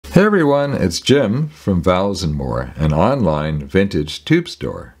Hey everyone, it's Jim from Valves & More, an online vintage tube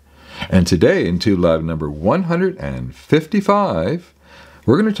store. And today in Tube Lab number 155,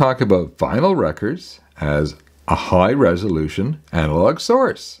 we're going to talk about vinyl records as a high-resolution analog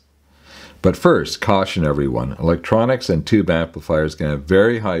source. But first, caution everyone, electronics and tube amplifiers can have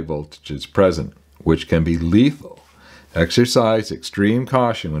very high voltages present, which can be lethal. Exercise extreme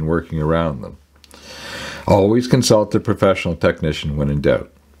caution when working around them. Always consult a professional technician when in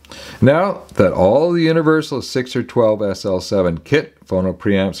doubt. Now that all the Universal 6 or 12 SL7 kit phono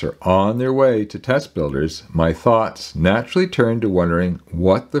preamps are on their way to test builders, my thoughts naturally turn to wondering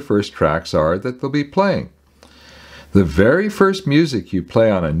what the first tracks are that they'll be playing. The very first music you play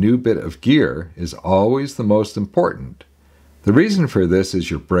on a new bit of gear is always the most important. The reason for this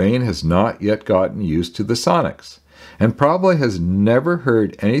is your brain has not yet gotten used to the sonics, and probably has never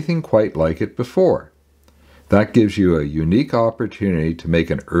heard anything quite like it before. That gives you a unique opportunity to make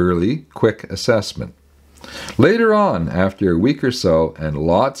an early, quick assessment. Later on, after a week or so and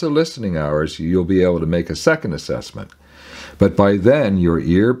lots of listening hours, you'll be able to make a second assessment. But by then, your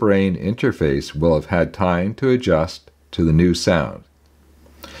ear-brain interface will have had time to adjust to the new sound.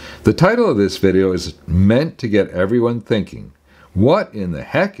 The title of this video is meant to get everyone thinking, what in the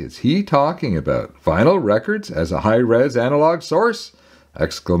heck is he talking about? Vinyl records as a high-res analog source?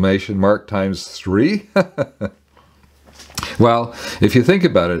 Exclamation mark times 3? Well, if you think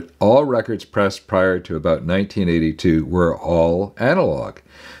about it, all records pressed prior to about 1982 were all analog.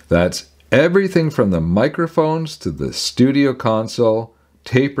 That's everything from the microphones to the studio console,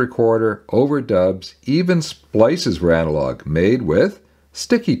 tape recorder, overdubs, even splices were analog, made with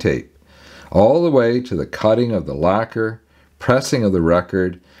sticky tape, all the way to the cutting of the lacquer, pressing of the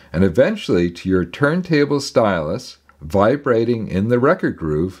record, and eventually to your turntable stylus vibrating in the record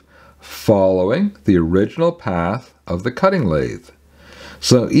groove, following the original path of the cutting lathe.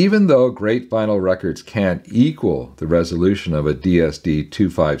 So even though great vinyl records can't equal the resolution of a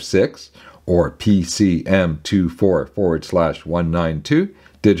DSD-256 or PCM24/192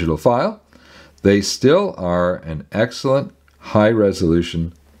 digital file, they still are an excellent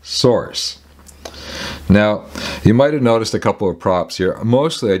high-resolution source. Now, you might have noticed a couple of props here.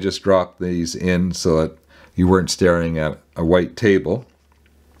 Mostly I just dropped these in so that you weren't staring at a white table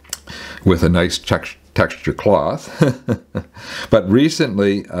with a nice texture cloth. But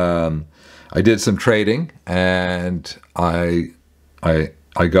recently I did some trading, and I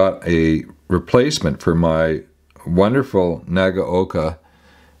got a replacement for my wonderful Nagaoka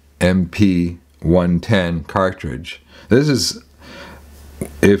MP110 cartridge. This is,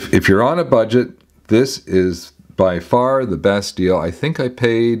 if you're on a budget, this is by far the best deal. I think I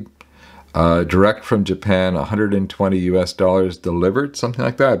paid direct from Japan, $120 US delivered, something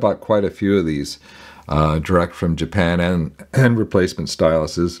like that. I bought quite a few of these direct from Japan and replacement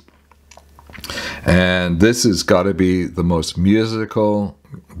styluses. And this has got to be the most musical,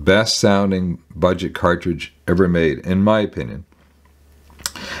 best sounding budget cartridge ever made, in my opinion.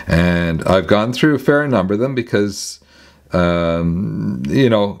 And I've gone through a fair number of them because you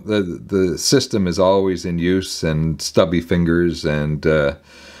know, the system is always in use, and stubby fingers and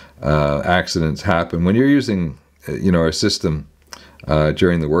accidents happen. When you're using, you know, a system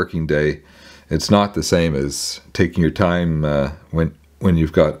during the working day, it's not the same as taking your time when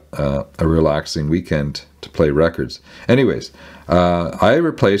you've got a relaxing weekend to play records. Anyways, I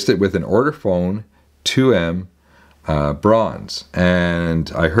replaced it with an Orderphone 2M bronze,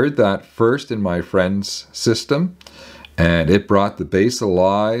 and I heard that first in my friend's system, and it brought the bass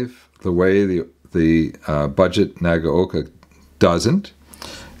alive the way the budget Nagaoka doesn't.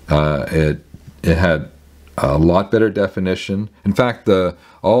 It had a lot better definition. In fact,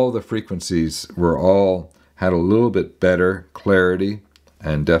 all the frequencies had a little bit better clarity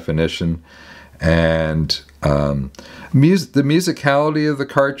and definition, and the musicality of the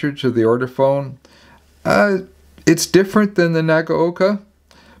cartridge of the Orderphone, it's different than the Nagaoka,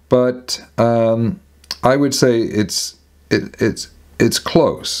 but I would say it's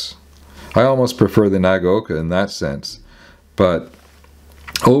close. I almost prefer the Nagaoka in that sense, but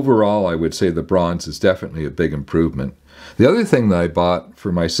overall, I would say the bronze is definitely a big improvement. The other thing that I bought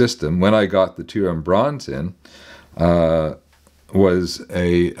for my system when I got the 2M bronze in was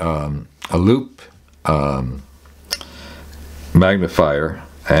a loop magnifier,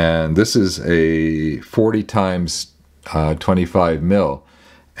 and this is a 40 times 25 mil,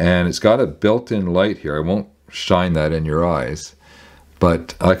 and it's got a built-in light here. I won't shine that in your eyes,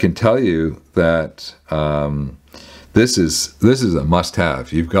 but I can tell you that this is a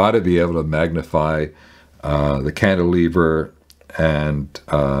must-have. You've got to be able to magnify the cantilever and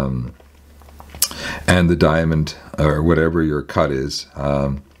the diamond, or whatever your cut is.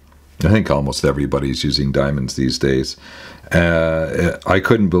 I think almost everybody's using diamonds these days. I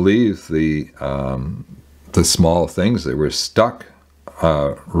couldn't believe the small things that were stuck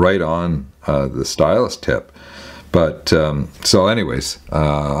right on the stylus tip. But so anyways,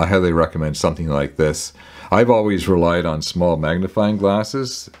 I highly recommend something like this. I've always relied on small magnifying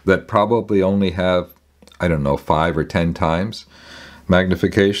glasses that probably only have, I don't know, 5 or 10 times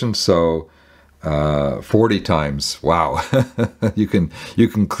magnification. So 40 times, wow. you can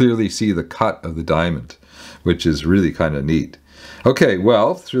clearly see the cut of the diamond, which is really kind of neat. Okay,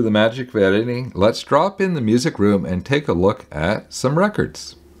 well, through the magic of editing, let's drop in the music room and take a look at some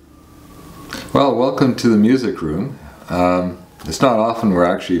records. Well, welcome to the music room. It's not often we're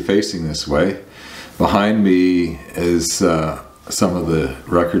actually facing this way. Behind me is some of the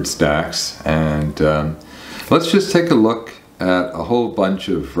record stacks, and let's just take a look at a whole bunch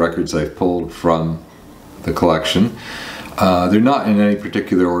of records I've pulled from the collection. They're not in any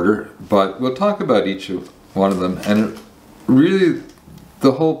particular order, but we'll talk about each of one of them. And really,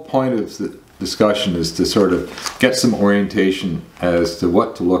 the whole point of the discussion is to sort of get some orientation as to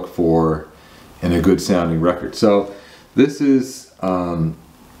what to look for in a good sounding record. So this is,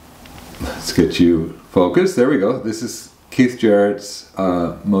 let's get you focused. There we go. This is Keith Jarrett's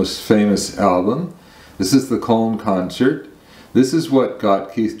most famous album. This is the Cologne Concert. This is what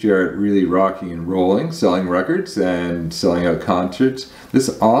got Keith Jarrett really rocking and rolling, selling records and selling out concerts.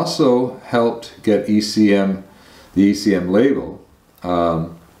 This also helped get ECM, the ECM label.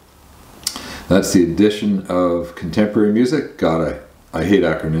 That's the addition of contemporary music. God, I hate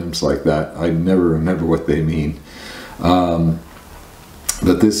acronyms like that. I never remember what they mean.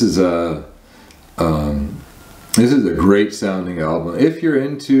 But this is a great sounding album. If you're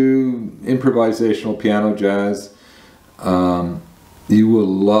into improvisational piano jazz, you will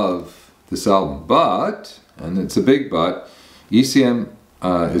love this album. But, and it's a big but, ECM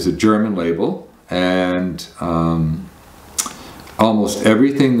is a German label, and almost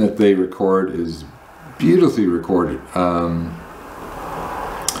everything that they record is beautifully recorded,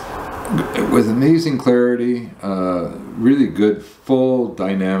 with amazing clarity, really good full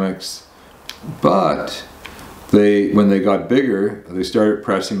dynamics. But when they got bigger, they started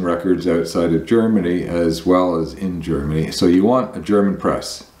pressing records outside of Germany as well as in Germany. So you want a German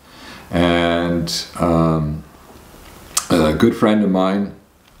press. And a good friend of mine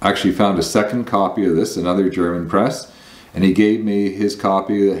actually found a second copy of this, another German press, and he gave me his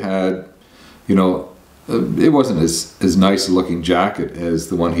copy that had, you know, it wasn't as nice a looking jacket as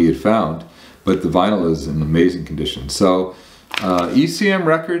the one he had found, but the vinyl is in amazing condition. So ECM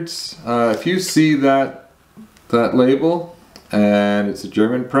Records, if you see that label, and it's a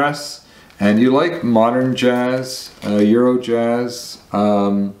German press, and you like modern jazz, Euro jazz,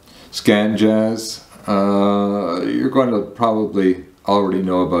 scan jazz, you're going to probably already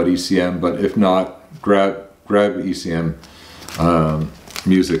know about ECM, but if not, grab ECM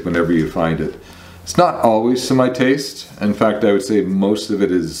music whenever you find it. It's not always to my taste. In fact, I would say most of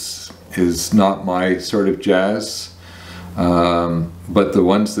it is not my sort of jazz, but the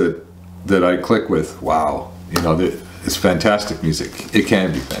ones that I click with, wow. You know, it's fantastic music. It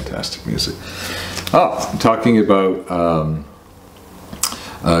can be fantastic music. Oh, I'm talking about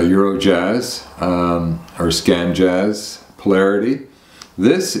Euro jazz or scan jazz, Polarity.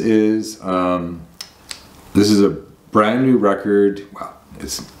 This is a brand new record. Well,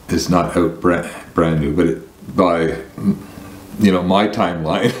 it's not out brand new, but by, you know, my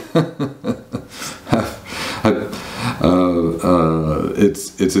timeline.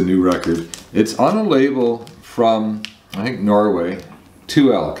 It's a new record. It's on a label from, I think, Norway,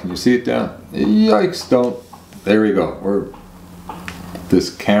 2L. Can you see it down? Yikes, don't. There we go.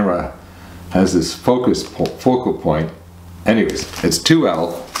 This camera has this focal point. Anyways, it's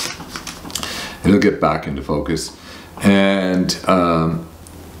 2L. It'll get back into focus. And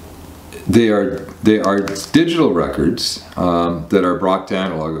they are digital records that are brought to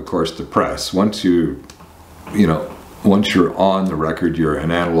analog, of course, to press. Once you're on the record, you're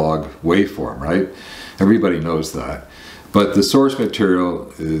an analog waveform, right? Everybody knows that. But the source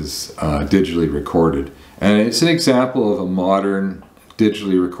material is digitally recorded. And it's an example of a modern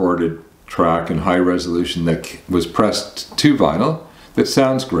digitally recorded track in high resolution that was pressed to vinyl that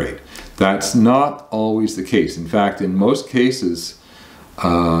sounds great. That's not always the case. In fact, in most cases,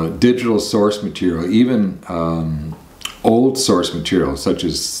 digital source material, even old source material, such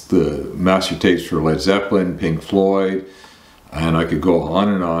as the master tapes for Led Zeppelin, Pink Floyd, and I could go on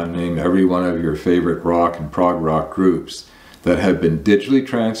and on, name every one of your favorite rock and prog rock groups that have been digitally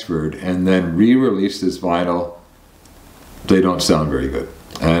transferred and then re-released as vinyl. They don't sound very good.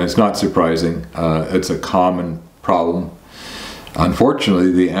 And it's not surprising. It's a common problem.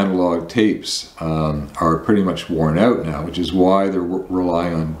 Unfortunately, the analog tapes are pretty much worn out now, which is why they're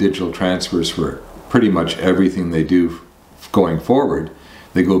relying on digital transfers for pretty much everything they do going forward.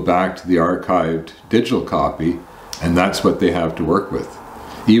 They go back to the archived digital copy, and that's what they have to work with,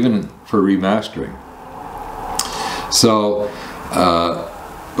 even for remastering. So,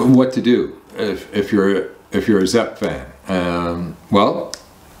 what to do if you're a Zepp fan? Well,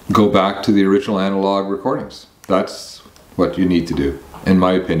 go back to the original analog recordings. That's what you need to do, in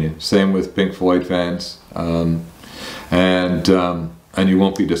my opinion. Same with Pink Floyd fans, and you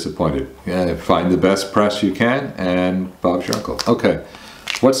won't be disappointed. Find the best press you can, and Bob's your uncle. Okay,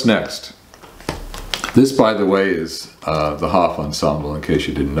 what's next? This, by the way, is the Hoff Ensemble, in case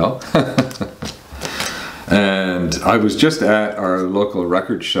you didn't know. And I was just at our local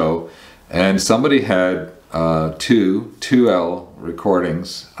record show, and somebody had two 2L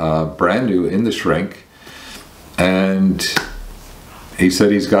recordings, brand new in the shrink, and he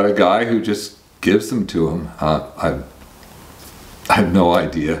said he's got a guy who just gives them to him. I have no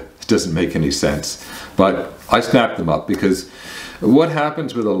idea. It doesn't make any sense. But I snapped them up, because what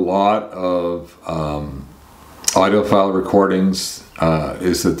happens with a lot of audiophile recordings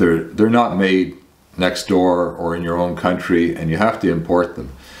is that they're not made next door or in your own country, and you have to import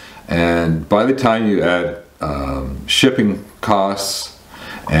them. And by the time you add shipping costs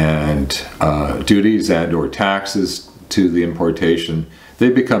and duties and or taxes to the importation, they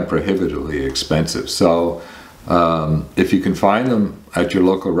become prohibitively expensive. So if you can find them at your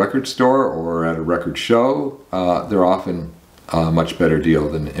local record store or at a record show, they're often a much better deal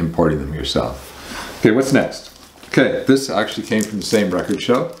than importing them yourself. Okay, what's next? Okay, this actually came from the same record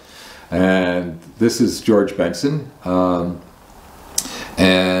show, and this is George Benson.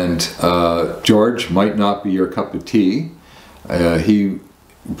 George might not be your cup of tea. He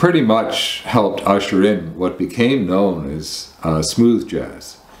pretty much helped usher in what became known as smooth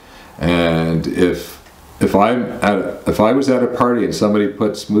jazz. And if I was at a party and somebody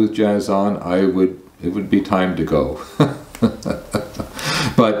put smooth jazz on, it would be time to go.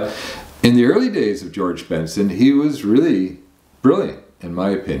 But in the early days of George Benson, he was really brilliant, in my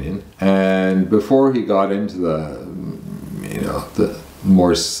opinion. And before he got into the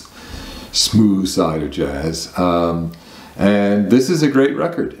more smooth side of jazz, and this is a great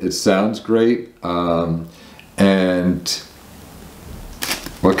record. It sounds great, and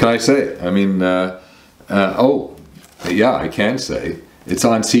what can I say? I mean, oh yeah, I can say it's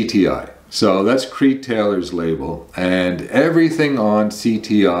on CTI. So that's Creed Taylor's label, and everything on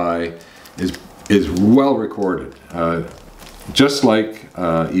CTI is well recorded, just like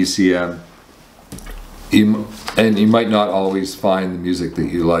ECM. And you might not always find the music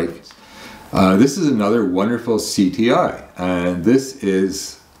that you like. This is another wonderful CTI, and this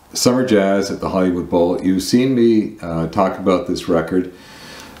is Summer Jazz at the Hollywood Bowl. You've seen me talk about this record.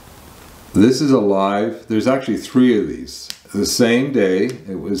 This is a live. There's actually 3 of these. The same day.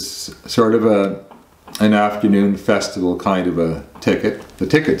 It was sort of an afternoon festival kind of a ticket. The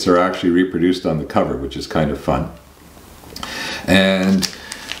tickets are actually reproduced on the cover, which is kind of fun. And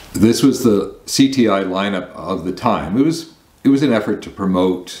this was the CTI lineup of the time. It was an effort to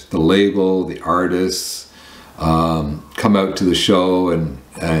promote the label, the artists, come out to the show and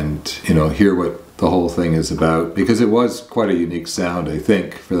hear what the whole thing is about, because it was quite a unique sound, I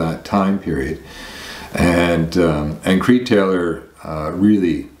think, for that time period. And Creed Taylor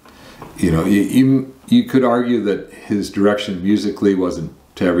really, you could argue that his direction musically wasn't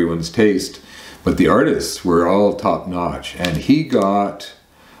to everyone's taste, but the artists were all top notch, and he got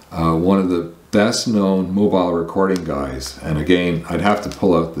one of the best known mobile recording guys. And again, I'd have to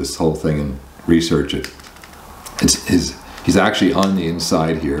pull out this whole thing and research it. He's actually on the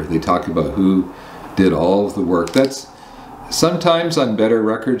inside here. They talk about who did all of the work. That's sometimes on better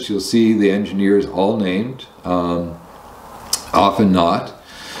records you'll see the engineers all named, often not,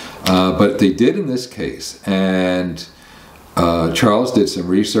 but they did in this case. And Charles did some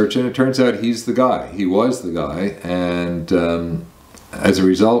research, and it turns out he's the guy. He was the guy, and as a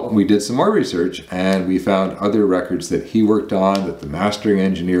result, we did some more research, and we found other records that he worked on, that the mastering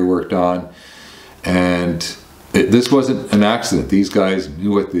engineer worked on, and this wasn't an accident. These guys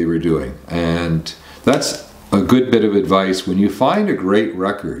knew what they were doing, and that's a good bit of advice. When you find a great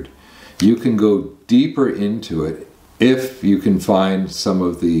record, you can go deeper into it if you can find some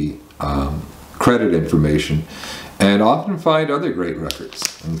of the credit information, and often find other great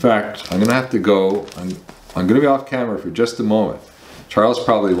records. In fact, I'm going to have to go, I'm going to be off camera for just a moment. Charles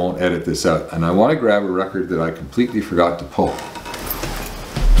probably won't edit this out, and I want to grab a record that I completely forgot to pull.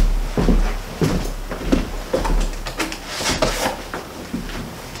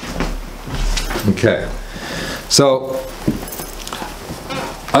 Okay, so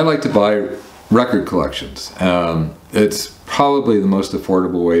I like to buy record collections. It's probably the most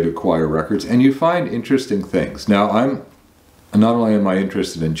affordable way to acquire records, and you find interesting things. Now, not only am I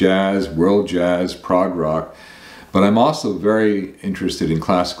interested in jazz, world jazz, prog rock, but I'm also very interested in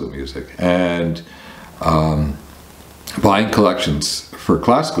classical music, and buying collections for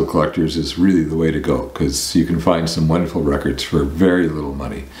classical collectors is really the way to go, because you can find some wonderful records for very little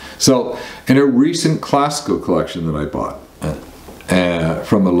money. So in a recent classical collection that I bought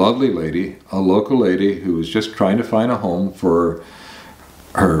from a lovely lady, a local lady who was just trying to find a home for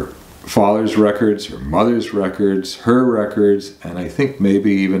her father's records, her mother's records, her records, and I think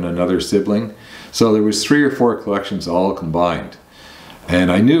maybe even another sibling. So there was 3 or 4 collections all combined.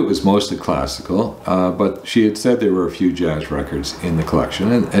 And I knew it was mostly classical, but she had said there were a few jazz records in the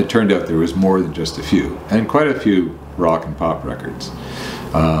collection, and it turned out there was more than just a few, and quite a few rock and pop records.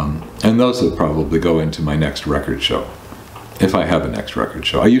 And those will probably go into my next record show, if I have a next record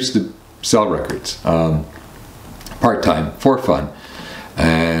show. I used to sell records part-time for fun,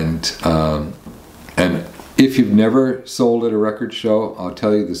 and if you've never sold at a record show, I'll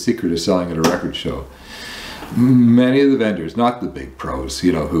tell you the secret of selling at a record show. Many of the vendors, not the big pros,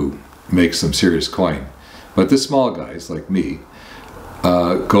 you know, who make some serious coin, but the small guys like me,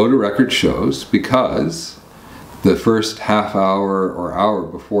 go to record shows because the first half hour or hour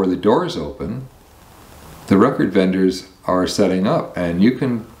before the doors open, the record vendors are setting up, and you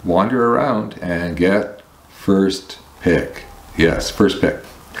can wander around and get first pick. Yes, first pick.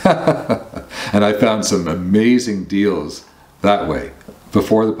 And I found some amazing deals that way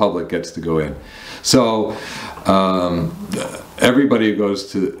before the public gets to go in. So everybody who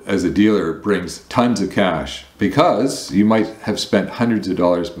goes to as a dealer brings tons of cash, because you might have spent hundreds of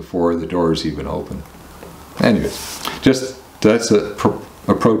dollars before the doors even open. Anyways, that's a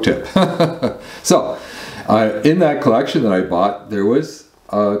pro tip. So in that collection that I bought, there was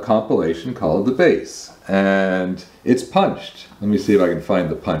a compilation called The Bass, and it's punched. Let me see if I can find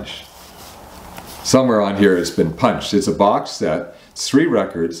the punch. Somewhere on here it's been punched. It's a box set, it's 3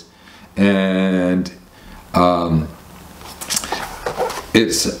 records, and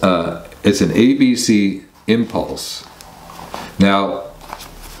it's an ABC Impulse. Now,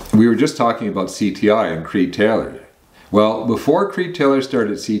 we were just talking about CTI and Creed Taylor. Well, before Creed Taylor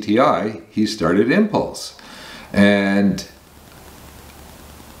started CTI, he started Impulse, and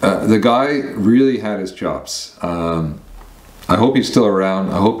the guy really had his chops. I hope he's still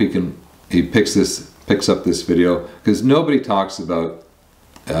around. I hope he picks up this video, because nobody talks about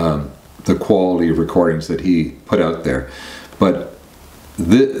the quality of recordings that he put out there. But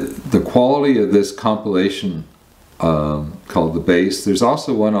the quality of this compilation called The Bass, there's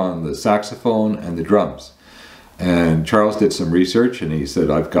also one on the saxophone and the drums. And Charles did some research, and he said,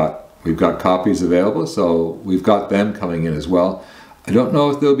 we've got copies available, so we've got them coming in as well. I don't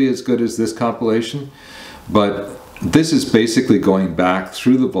know if they'll be as good as this compilation, but this is basically going back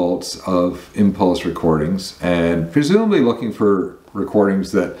through the vaults of Impulse recordings, and presumably looking for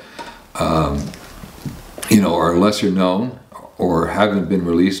recordings that you know, are lesser known or haven't been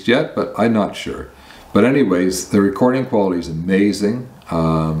released yet, but I'm not sure. But anyways, the recording quality is amazing.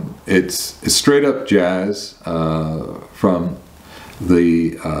 It's straight up jazz from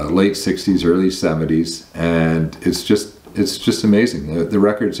the late 60s, early 70s, and it's just amazing. The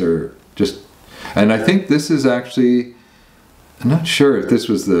records are just, and I think this is actually, I'm not sure if this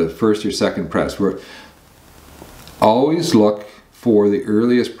was the first or second press. Where always look for the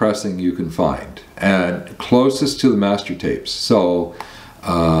earliest pressing you can find and closest to the master tapes. So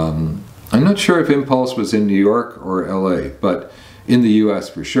I'm not sure if Impulse was in New York or LA, but in the US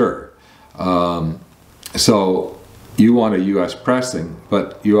for sure. So you want a US pressing,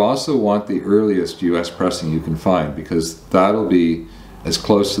 but you also want the earliest US pressing you can find, because that'll be as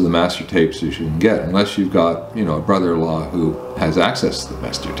close to the master tapes as you can get, unless you've got, you know, a brother-in-law who has access to the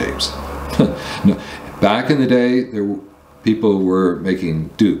master tapes. No, back in the day, people were making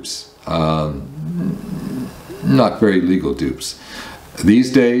dupes, not very legal dupes.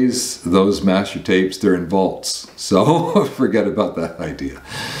 These days, those master tapes, they're in vaults, so forget about that idea.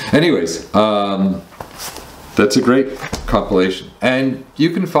 Anyways, that's a great compilation. And you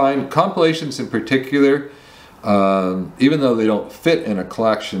can find compilations in particular, even though they don't fit in a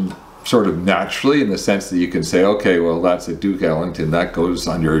collection sort of naturally, in the sense that you can say, okay, well, that's a Duke Ellington, that goes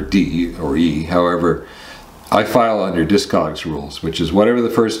under D or E. However, I file under Discogs rules, which is whatever the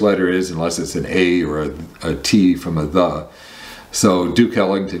first letter is, unless it's an A or a T from a the. So Duke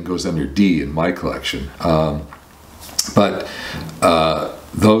Ellington goes under D in my collection. But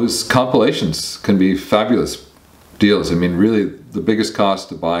those compilations can be fabulous deals. I mean, really, the biggest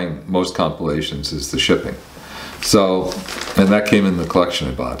cost of buying most compilations is the shipping. So, and that came in the collection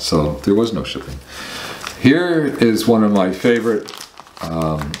I bought, so there was no shipping. Here is one of my favorite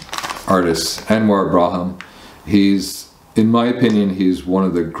artists, Anwar Braham. He's, in my opinion, he's one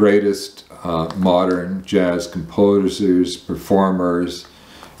of the greatest modern jazz composers, performers,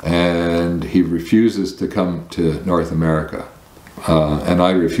 and he refuses to come to North America. And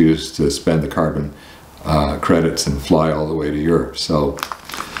I refuse to spend the carbon credits and fly all the way to Europe. So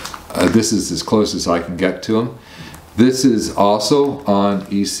this is as close as I can get to him. This is also on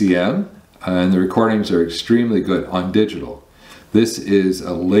ECM, and the recordings are extremely good on digital. This is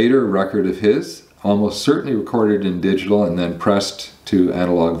a later record of his, almost certainly recorded in digital and then pressed to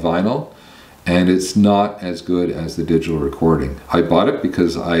analog vinyl, and it's not as good as the digital recording. I bought it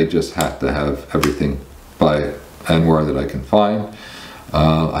because I just had to have everything by Anwar that I can find.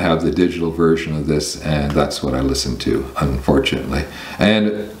 I have the digital version of this, and that's what I listen to, unfortunately.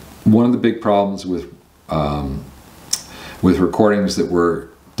 And one of the big problems with recordings that were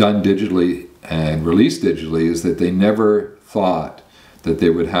done digitally and released digitally is that they never thought that they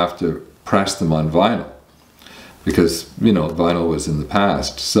would have to press them on vinyl, because, you know, vinyl was in the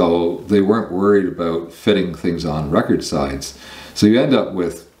past, so they weren't worried about fitting things on record sides. So you end up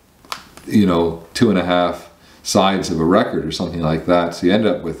with, you know, 2.5 sides of a record or something like that, so you end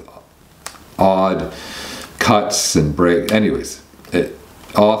up with odd cuts and break. Anyways,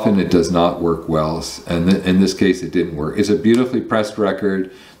 often it does not work well, and in this case it didn't work. It's a beautifully pressed record.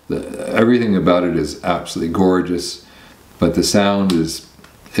 Everything about it is absolutely gorgeous, but the sound is,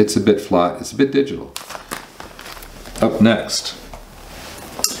 it's a bit flat, it's a bit digital. Up next,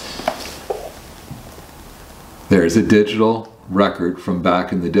 there's a digital record from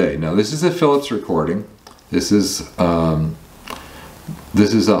back in the day. Now this is a Philips recording. This is a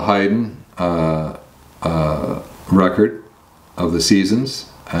Haydn record of the Seasons,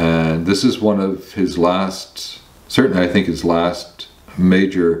 and this is one of his last, certainly I think his last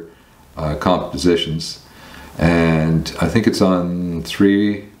major compositions, and I think it's on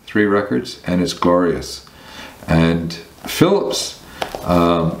three records, and it's glorious. And Philips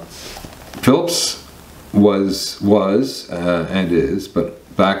was and is, but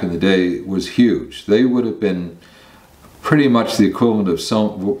back in the day was huge. They would have been pretty much the equivalent of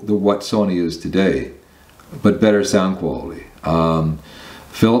what Sony is today, but better sound quality.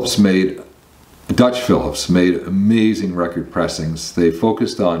 Dutch Philips made amazing record pressings. They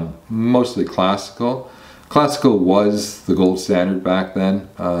focused on mostly classical. Classical was the gold standard back then.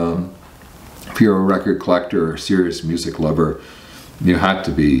 If you're a record collector or a serious music lover, you had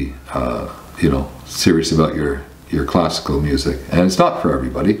to be, you know, serious about your classical music. And it's not for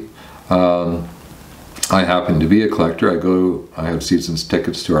everybody. I happen to be a collector. I have season's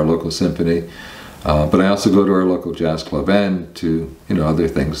tickets to our local symphony. But I also go to our local jazz club and to, you know, other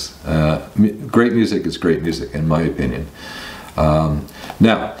things. Great music is great music, in my opinion.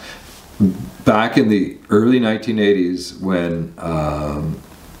 Now, back in the early 1980s, when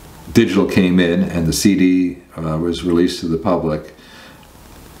digital came in and the CD was released to the public,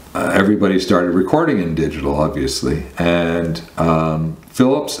 everybody started recording in digital, obviously. And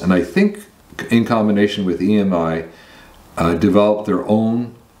Philips, and I think in combination with EMI, developed their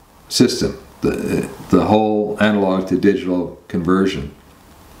own system. The whole analog to digital conversion,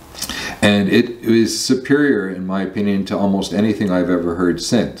 and it is superior, in my opinion, to almost anything I've ever heard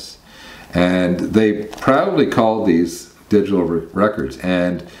since. And they proudly call these digital records,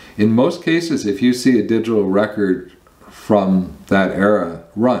 and in most cases, if you see a digital record from that era,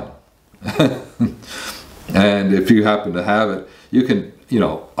 run. And if you happen to have it, you can, you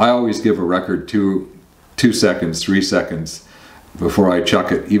know, I always give a record 2 seconds, 3 seconds before I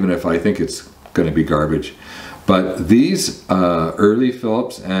chuck it, even if I think it's going to be garbage. But these early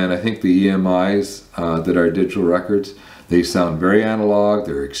Philips, and I think the EMIs that are digital records, they sound very analog,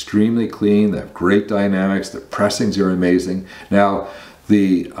 they're extremely clean, they have great dynamics, the pressings are amazing. Now,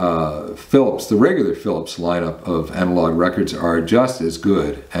 the Philips, the regular Philips lineup of analog records are just as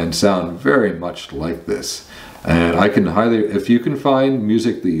good and sound very much like this. And I can highly, if you can find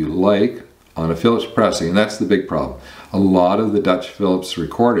music that you like on a Philips pressing, and that's the big problem. A lot of the Dutch Philips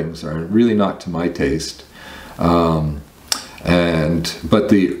recordings are really not to my taste. But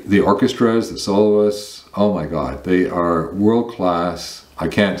the orchestras, the soloists, oh my God, they are world class. I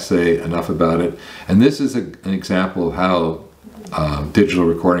can't say enough about it. And this is an example of how digital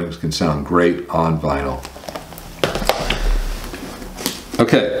recordings can sound great on vinyl.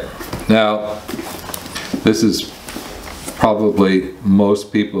 Okay, now this is probably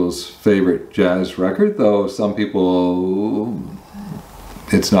most people's favorite jazz record, though some people,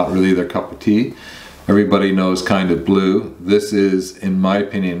 it's not really their cup of tea. Everybody knows Kind of Blue. This is, in my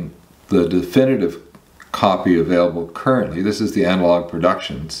opinion, the definitive copy available currently. This is the Analogue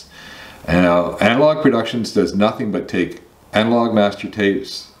Productions. And now Analogue Productions does nothing but take analog master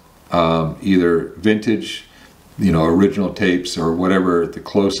tapes, either vintage, original tapes, or whatever the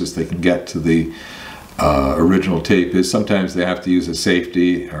closest they can get to the original tape is. Sometimes they have to use a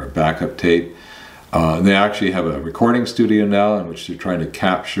safety or a backup tape. They actually have a recording studio now in which they're trying to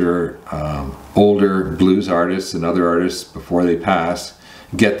capture older blues artists and other artists before they pass,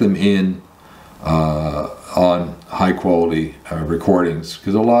 get them in on high quality recordings,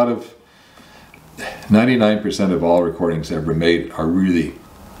 because a lot of 99% of all recordings ever made are really,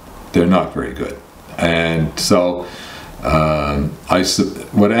 they're not very good. And so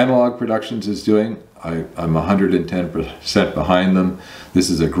what Analogue Productions is doing, I'm 110% behind them. This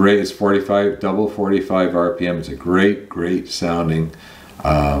is a great, it's 45, double 45 RPM. It's a great sounding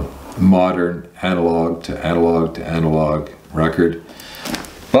modern analog to analog record.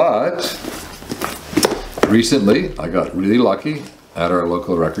 But recently I got really lucky at our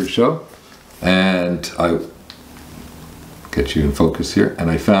local record show, and I get you in focus here, and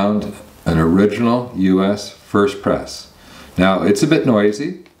I found an original US first press. Now it's a bit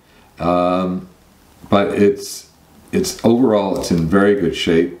noisy, but it's overall it's in very good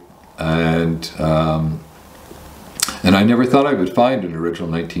shape, and I never thought I would find an original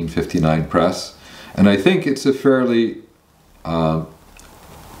 1959 press, and I think it's a fairly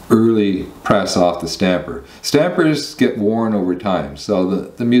early press off the stamper. Stampers get worn over time, so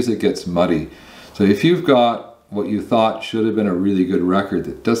the music gets muddy. So if you've got what you thought should have been a really good record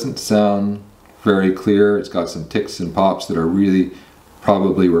that doesn't sound very clear, it's got some ticks and pops that are really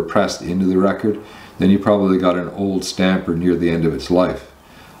probably were pressed into the record, then you probably got an old stamper near the end of its life.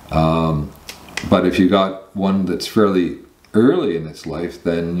 But if you got one that's fairly early in its life,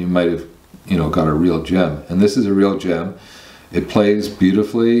 then you might have got a real gem. And this is a real gem. It plays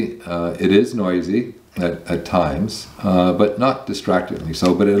beautifully. It is noisy at times, but not distractingly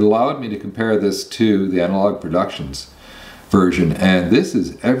so. But it allowed me to compare this to the Analogue Productions version, and this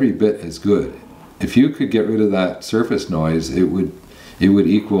is every bit as good. If you could get rid of that surface noise, it would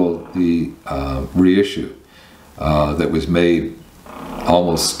equal the reissue that was made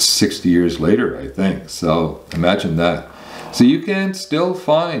almost 60 years later, I think. So imagine that. So you can still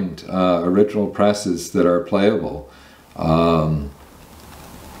find original presses that are playable.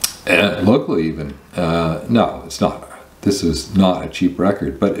 And locally even. No, it's not. This is not a cheap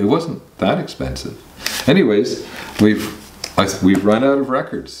record, but it wasn't that expensive. Anyways, we've run out of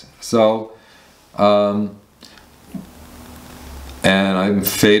records. So, and I'm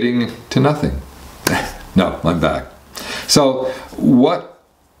fading to nothing. No, I'm back. So what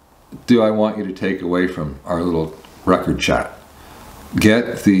do I want you to take away from our little record chat?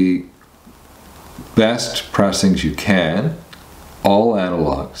 Get the best pressings you can, all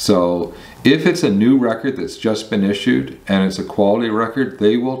analog. So if it's a new record that's just been issued and it's a quality record,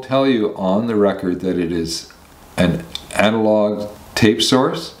 they will tell you on the record that it is an analog tape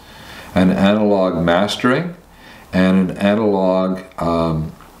source, an analog mastering, and an analog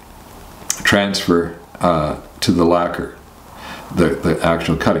transfer to the lacquer, the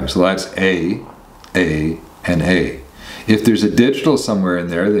actual cutting. So that's A, and A. If there's a digital somewhere in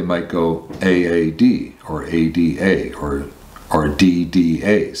there, they might go AAD or ADA or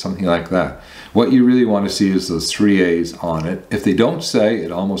DDA, something like that. What you really want to see is those 3 A's on it. If they don't say,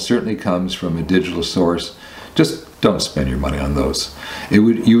 it almost certainly comes from a digital source. Just don't spend your money on those. You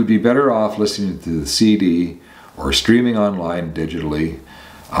would be better off listening to the CD or streaming online digitally,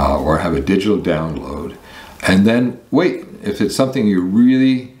 or have a digital download, and then wait. If it's something you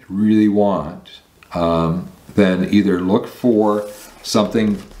really want, then either look for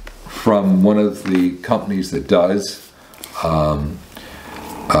something from one of the companies that does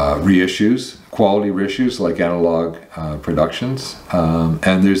reissues, quality reissues like Analogue Productions,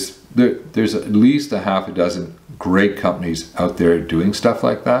 and there's at least a half a dozen great companies out there doing stuff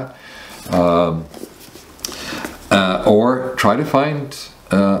like that, or try to find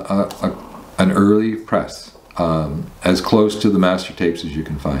an early press, as close to the master tapes as you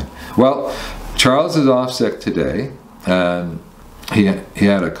can find. Well, Charles is off sick today, and he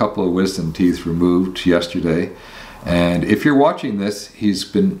had a couple of wisdom teeth removed yesterday, and if you're watching this,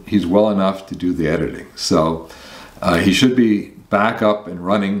 he's well enough to do the editing, so he should be back up and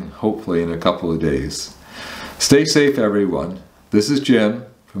running hopefully in a couple of days. Stay safe, everyone. This is Jim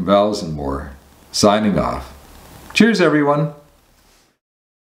from Valves and More signing off. Cheers, everyone.